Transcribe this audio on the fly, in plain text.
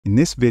In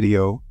this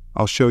video,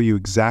 I'll show you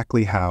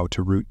exactly how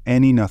to root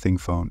any Nothing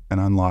phone and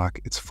unlock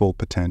its full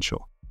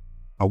potential.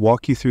 I'll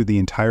walk you through the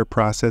entire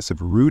process of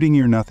rooting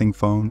your Nothing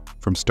phone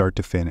from start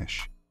to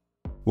finish.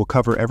 We'll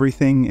cover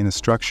everything in a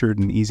structured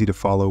and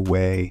easy-to-follow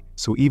way,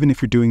 so even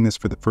if you're doing this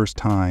for the first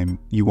time,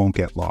 you won't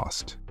get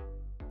lost.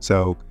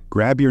 So,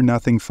 grab your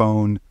Nothing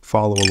phone,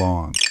 follow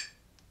along.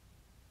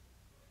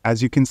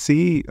 As you can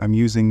see, I'm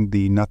using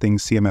the Nothing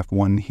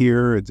CMF1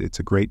 here. It's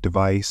a great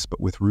device,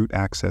 but with root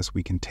access,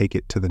 we can take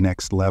it to the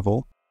next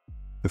level.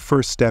 The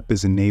first step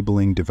is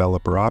enabling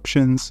developer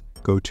options.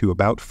 Go to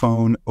About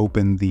Phone,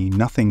 open the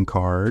Nothing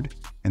card,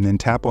 and then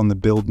tap on the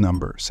build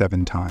number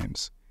 7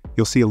 times.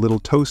 You'll see a little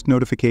toast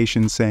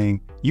notification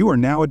saying, "You are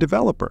now a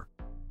developer."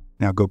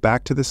 Now go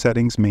back to the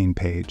Settings main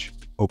page,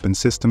 open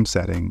System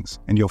Settings,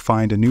 and you'll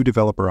find a new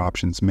Developer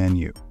Options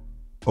menu.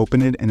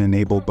 Open it and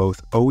enable both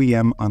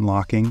OEM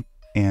unlocking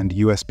and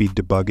USB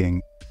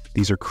debugging.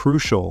 These are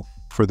crucial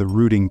for the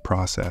rooting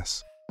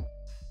process.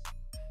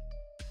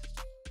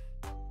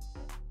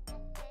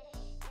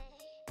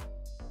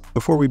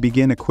 Before we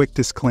begin, a quick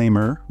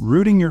disclaimer: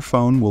 rooting your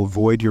phone will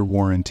void your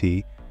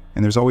warranty,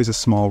 and there's always a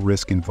small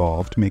risk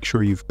involved. Make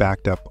sure you've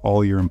backed up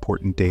all your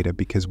important data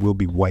because we'll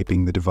be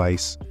wiping the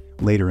device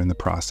later in the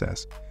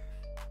process.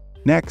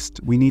 Next,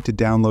 we need to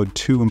download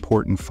 2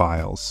 important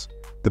files: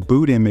 the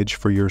boot image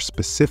for your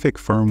specific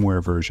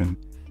firmware version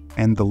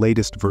and the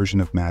latest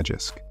version of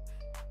Magisk.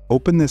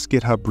 Open this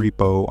GitHub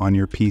repo on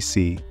your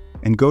PC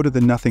and go to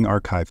the Nothing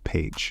archive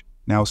page.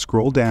 Now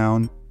scroll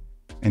down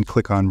and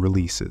click on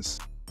Releases.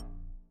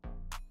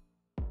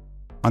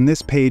 On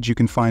this page, you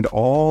can find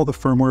all the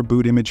firmware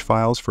boot image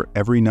files for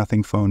every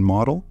Nothing phone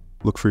model.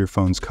 Look for your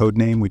phone's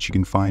codename, which you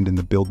can find in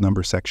the build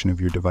number section of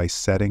your device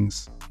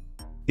settings.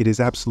 It is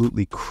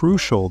absolutely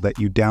crucial that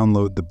you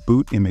download the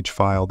boot image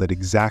file that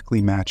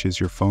exactly matches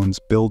your phone's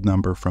build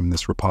number from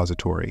this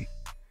repository.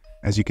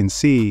 As you can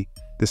see,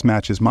 this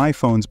matches my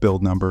phone's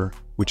build number,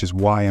 which is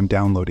why I'm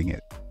downloading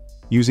it.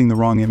 Using the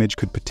wrong image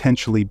could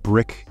potentially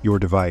brick your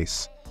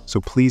device, so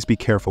please be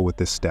careful with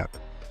this step.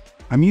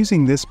 I'm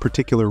using this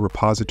particular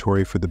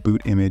repository for the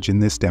boot image in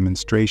this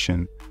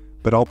demonstration,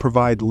 but I'll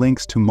provide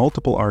links to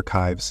multiple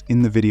archives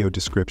in the video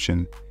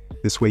description.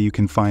 This way you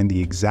can find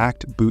the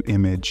exact boot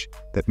image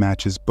that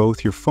matches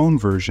both your phone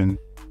version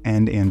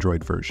and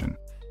Android version.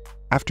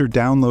 After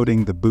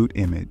downloading the boot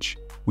image,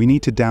 we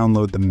need to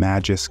download the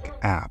Magisk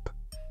app.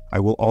 I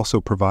will also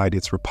provide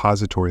its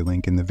repository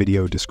link in the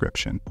video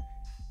description.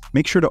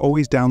 Make sure to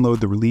always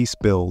download the release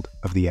build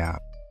of the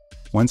app.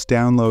 Once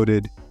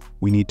downloaded,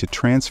 we need to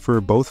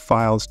transfer both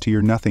files to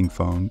your Nothing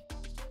phone.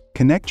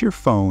 Connect your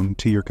phone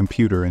to your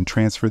computer and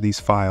transfer these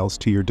files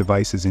to your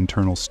device's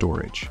internal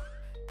storage.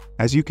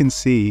 As you can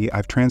see,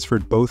 I've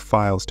transferred both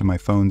files to my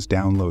phone's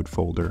download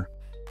folder.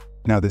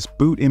 Now this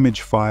boot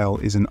image file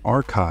is an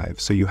archive,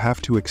 so you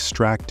have to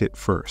extract it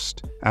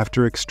first.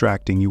 After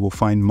extracting, you will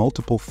find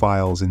multiple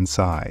files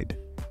inside.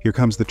 Here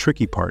comes the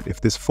tricky part.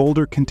 If this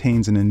folder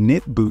contains an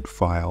init boot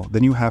file,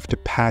 then you have to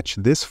patch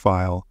this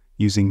file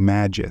using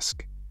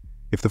Magisk.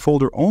 If the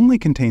folder only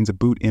contains a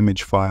boot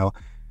image file,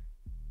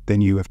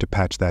 then you have to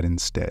patch that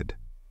instead.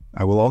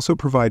 I will also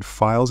provide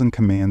files and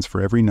commands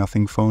for every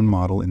Nothing phone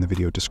model in the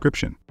video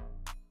description.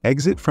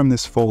 Exit from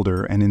this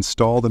folder and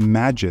install the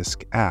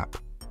Magisk app.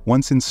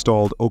 Once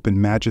installed, open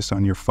Magisk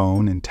on your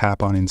phone and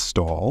tap on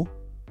Install.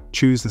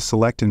 Choose the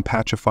Select and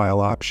Patch a File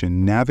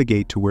option,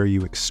 navigate to where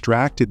you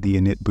extracted the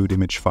init boot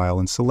image file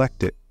and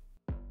select it.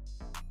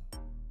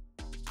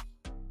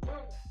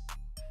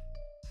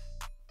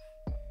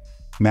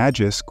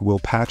 Magisk will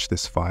patch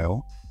this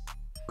file,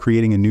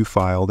 creating a new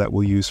file that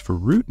we'll use for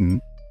rooting.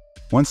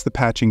 Once the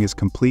patching is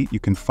complete, you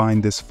can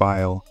find this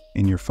file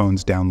in your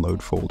phone's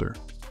download folder.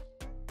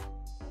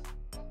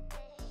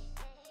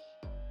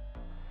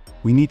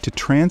 We need to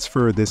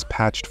transfer this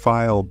patched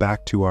file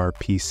back to our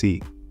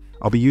PC.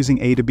 I'll be using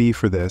ADB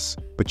for this,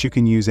 but you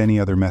can use any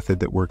other method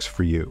that works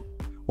for you.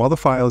 While the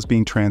file is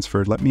being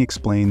transferred, let me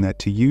explain that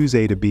to use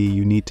ADB,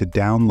 you need to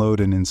download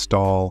and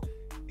install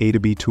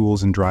ADB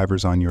tools and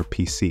drivers on your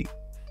PC.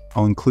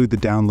 I'll include the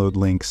download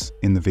links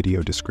in the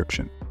video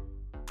description.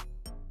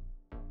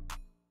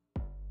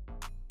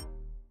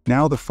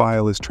 Now the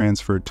file is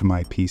transferred to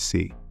my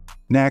PC.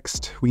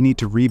 Next, we need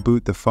to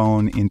reboot the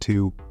phone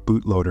into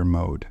bootloader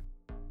mode.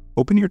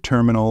 Open your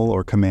terminal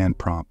or command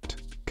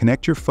prompt.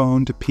 Connect your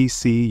phone to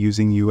PC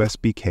using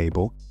USB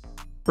cable.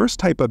 First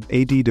type up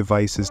AD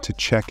devices to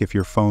check if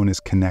your phone is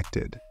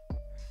connected.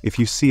 If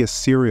you see a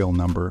serial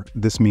number,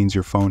 this means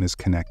your phone is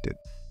connected.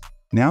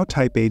 Now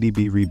type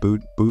ADB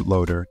Reboot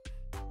bootloader.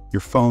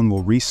 Your phone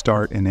will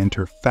restart and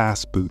enter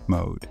Fastboot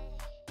mode.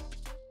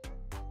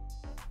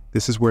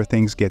 This is where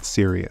things get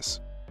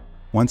serious.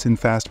 Once in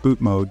Fastboot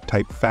mode,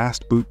 type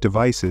Fastboot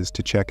devices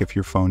to check if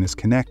your phone is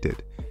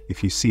connected.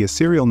 If you see a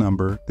serial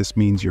number, this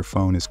means your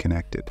phone is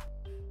connected.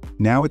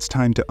 Now it's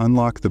time to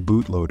unlock the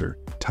bootloader.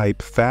 Type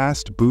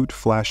Fastboot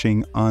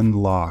flashing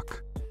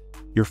unlock.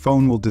 Your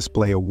phone will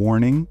display a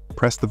warning.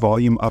 Press the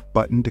volume up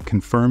button to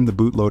confirm the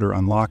bootloader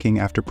unlocking.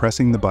 After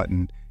pressing the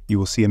button, you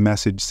will see a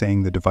message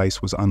saying the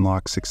device was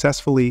unlocked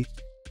successfully.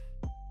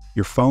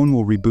 Your phone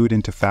will reboot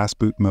into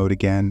Fastboot mode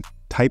again.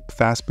 Type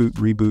Fastboot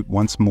Reboot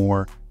once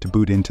more to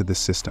boot into the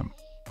system.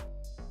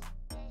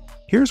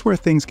 Here's where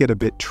things get a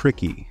bit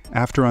tricky.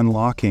 After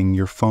unlocking,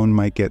 your phone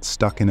might get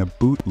stuck in a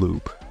boot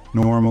loop.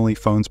 Normally,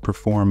 phones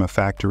perform a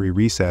factory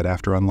reset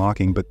after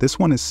unlocking, but this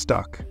one is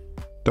stuck.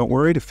 Don't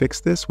worry, to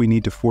fix this, we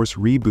need to force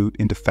Reboot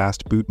into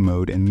Fastboot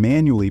mode and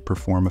manually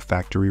perform a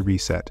factory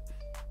reset.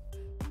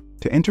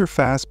 To enter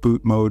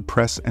Fastboot mode,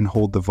 press and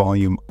hold the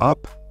volume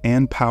up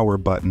and power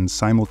buttons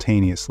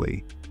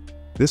simultaneously.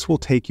 This will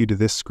take you to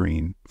this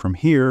screen. From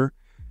here,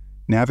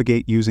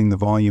 navigate using the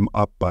volume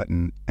up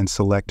button and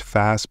select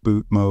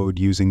Fastboot mode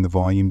using the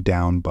volume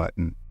down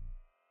button.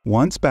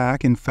 Once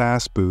back in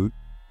Fastboot,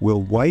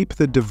 we'll wipe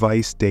the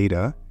device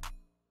data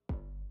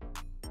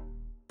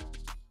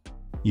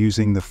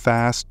using the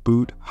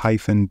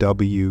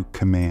fastboot-w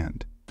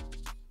command.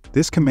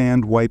 This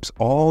command wipes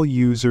all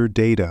user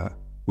data,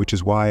 which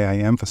is why I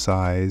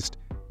emphasized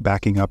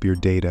backing up your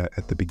data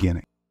at the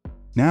beginning.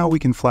 Now we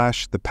can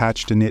flash the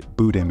patched init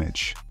boot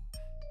image.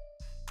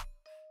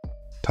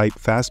 Type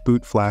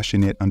fastboot flash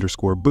init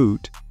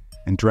 _boot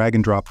and drag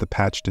and drop the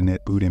patched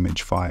init boot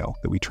image file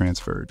that we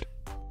transferred.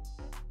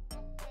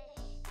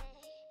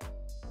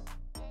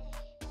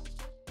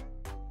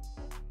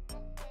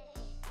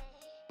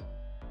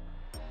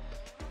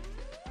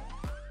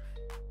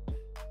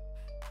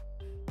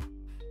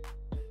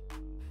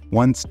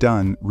 Once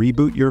done,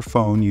 reboot your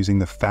phone using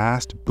the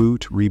fastboot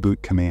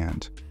reboot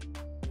command.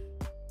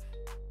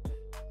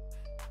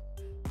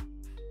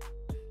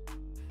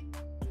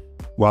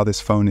 While this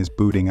phone is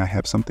booting, I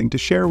have something to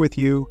share with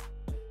you.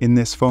 In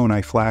this phone,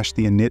 I flashed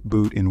the init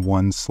boot in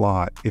one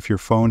slot. If your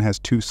phone has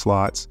 2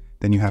 slots,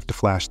 then you have to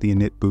flash the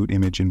init boot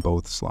image in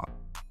both slots.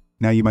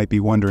 Now you might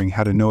be wondering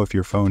how to know if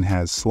your phone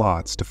has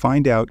slots. To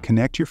find out,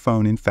 connect your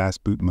phone in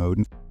fastboot mode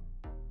and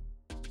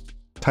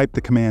type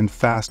the command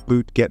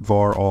fastboot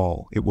getvar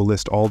all. It will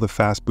list all the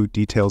fastboot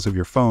details of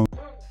your phone.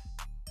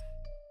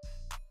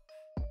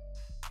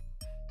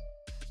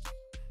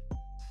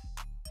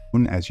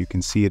 As you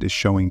can see, it is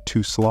showing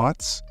 2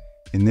 slots.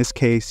 In this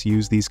case,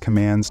 use these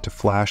commands to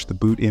flash the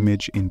boot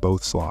image in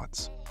both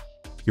slots.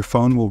 Your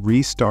phone will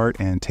restart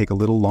and take a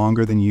little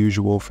longer than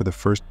usual for the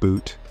first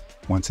boot.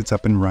 Once it's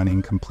up and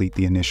running, complete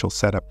the initial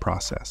setup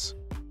process.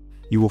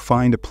 You will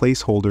find a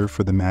placeholder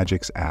for the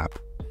Magisk app.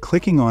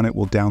 Clicking on it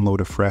will download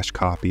a fresh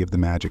copy of the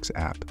Magisk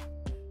app.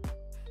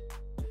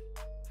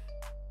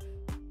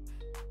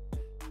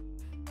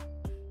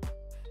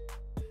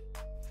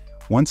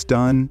 Once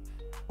done,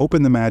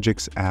 open the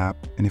Magisk app,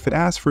 and if it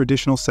asks for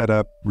additional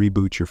setup,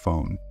 reboot your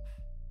phone.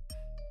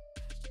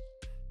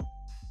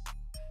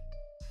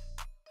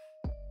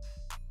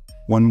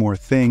 One more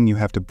thing, you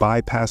have to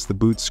bypass the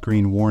boot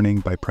screen warning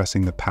by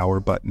pressing the power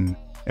button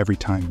every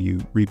time you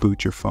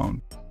reboot your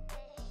phone.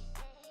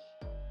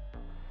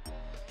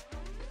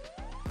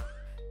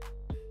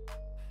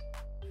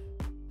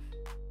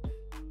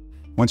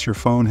 Once your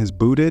phone has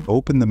booted,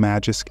 open the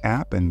Magisk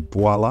app and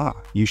voila!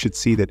 You should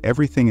see that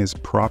everything is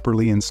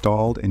properly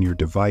installed and your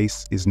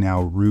device is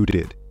now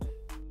rooted.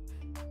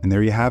 And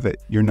there you have it.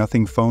 Your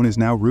Nothing phone is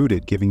now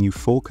rooted, giving you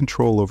full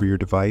control over your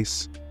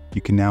device.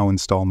 You can now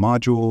install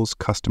modules,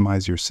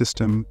 customize your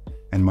system,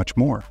 and much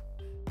more.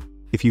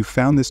 If you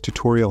found this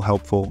tutorial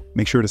helpful,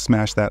 make sure to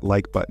smash that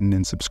like button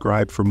and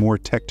subscribe for more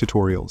tech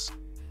tutorials.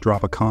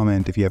 Drop a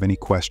comment if you have any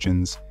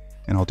questions,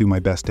 and I'll do my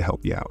best to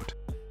help you out.